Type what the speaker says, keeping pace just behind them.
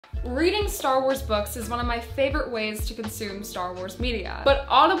Reading Star Wars books is one of my favorite ways to consume Star Wars media, but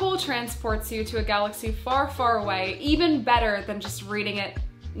Audible transports you to a galaxy far, far away, even better than just reading it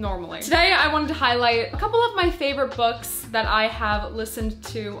normally. Today I wanted to highlight a couple of my favorite books that I have listened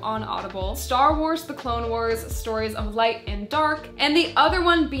to on Audible. Star Wars: The Clone Wars, Stories of Light and Dark, and the other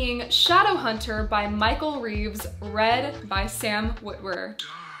one being Shadowhunter by Michael Reeves, read by Sam Witwer.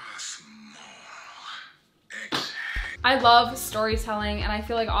 I love storytelling, and I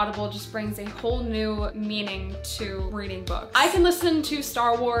feel like Audible just brings a whole new meaning to reading books. I can listen to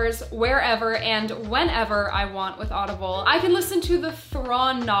Star Wars wherever and whenever I want with Audible. I can listen to the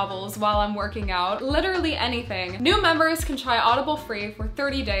Thrawn novels while I'm working out, literally anything. New members can try Audible free for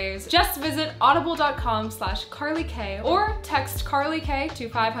 30 days. Just visit audible.com/CarlyK or text CarlyK to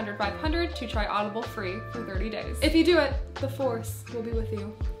 500-500 to try Audible free for 30 days. If you do it, the Force will be with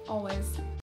you, always.